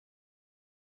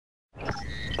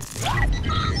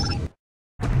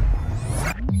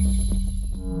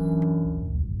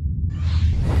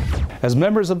As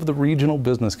members of the regional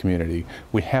business community,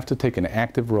 we have to take an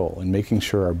active role in making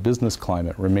sure our business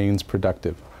climate remains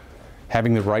productive.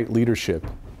 Having the right leadership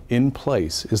in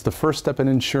place is the first step in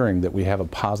ensuring that we have a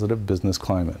positive business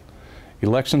climate.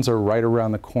 Elections are right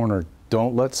around the corner.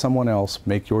 Don't let someone else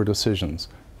make your decisions.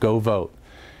 Go vote.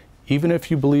 Even if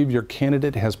you believe your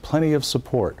candidate has plenty of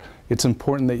support, it's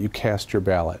important that you cast your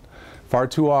ballot. Far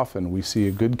too often, we see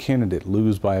a good candidate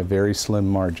lose by a very slim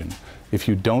margin. If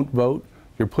you don't vote,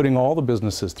 you're putting all the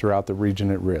businesses throughout the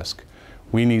region at risk.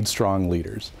 We need strong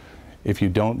leaders. If you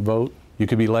don't vote, you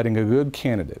could be letting a good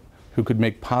candidate who could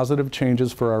make positive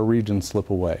changes for our region slip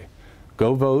away.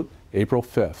 Go vote April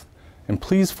 5th, and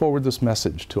please forward this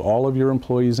message to all of your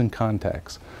employees and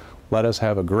contacts. Let us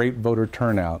have a great voter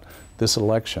turnout this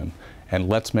election, and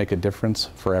let's make a difference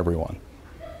for everyone.